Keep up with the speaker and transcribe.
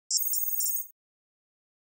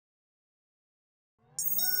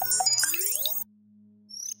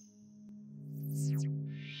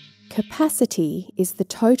Capacity is the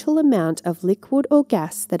total amount of liquid or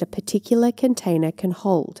gas that a particular container can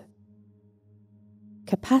hold.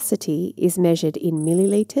 Capacity is measured in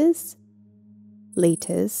millilitres,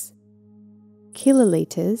 litres,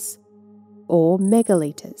 kilolitres, or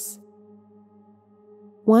megalitres.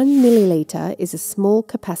 1 millilitre is a small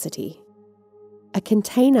capacity. A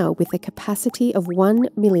container with a capacity of 1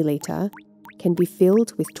 millilitre can be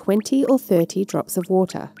filled with 20 or 30 drops of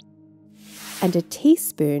water, and a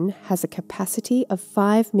teaspoon has a capacity of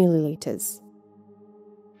 5 millilitres.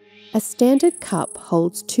 A standard cup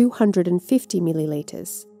holds 250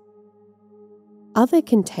 millilitres. Other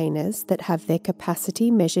containers that have their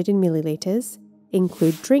capacity measured in millilitres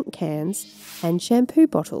include drink cans and shampoo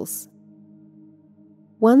bottles.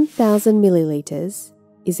 1,000 millilitres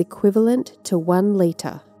is equivalent to 1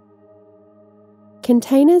 litre.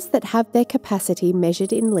 Containers that have their capacity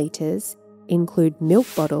measured in litres include milk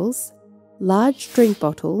bottles, large drink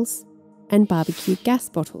bottles, and barbecue gas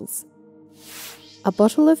bottles. A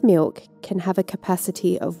bottle of milk can have a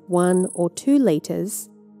capacity of 1 or 2 litres,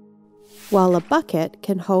 while a bucket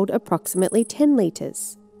can hold approximately 10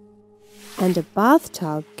 litres, and a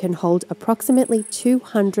bathtub can hold approximately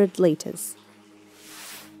 200 litres.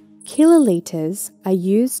 Kilolitres are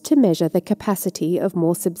used to measure the capacity of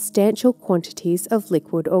more substantial quantities of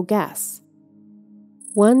liquid or gas.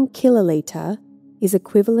 1 kilolitre is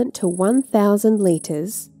equivalent to 1,000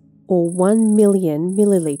 litres or 1 million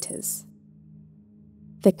millilitres.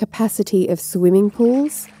 The capacity of swimming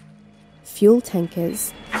pools, fuel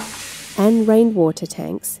tankers, and rainwater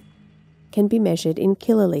tanks can be measured in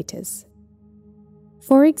kilolitres.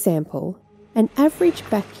 For example, an average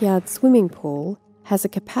backyard swimming pool has a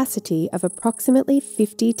capacity of approximately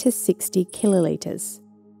 50 to 60 kilolitres.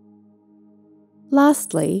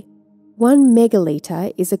 Lastly, 1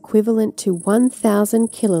 megalitre is equivalent to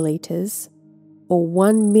 1,000 kilolitres or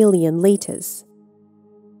 1 million litres.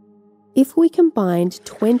 If we combined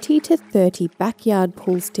 20 to 30 backyard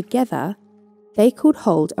pools together, they could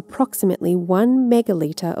hold approximately 1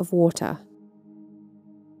 megalitre of water.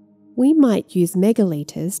 We might use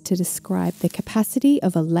megalitres to describe the capacity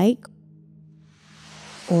of a lake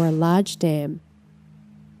or a large dam.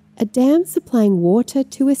 A dam supplying water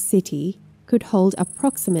to a city could hold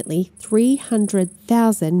approximately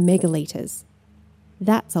 300,000 megalitres.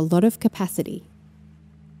 That's a lot of capacity.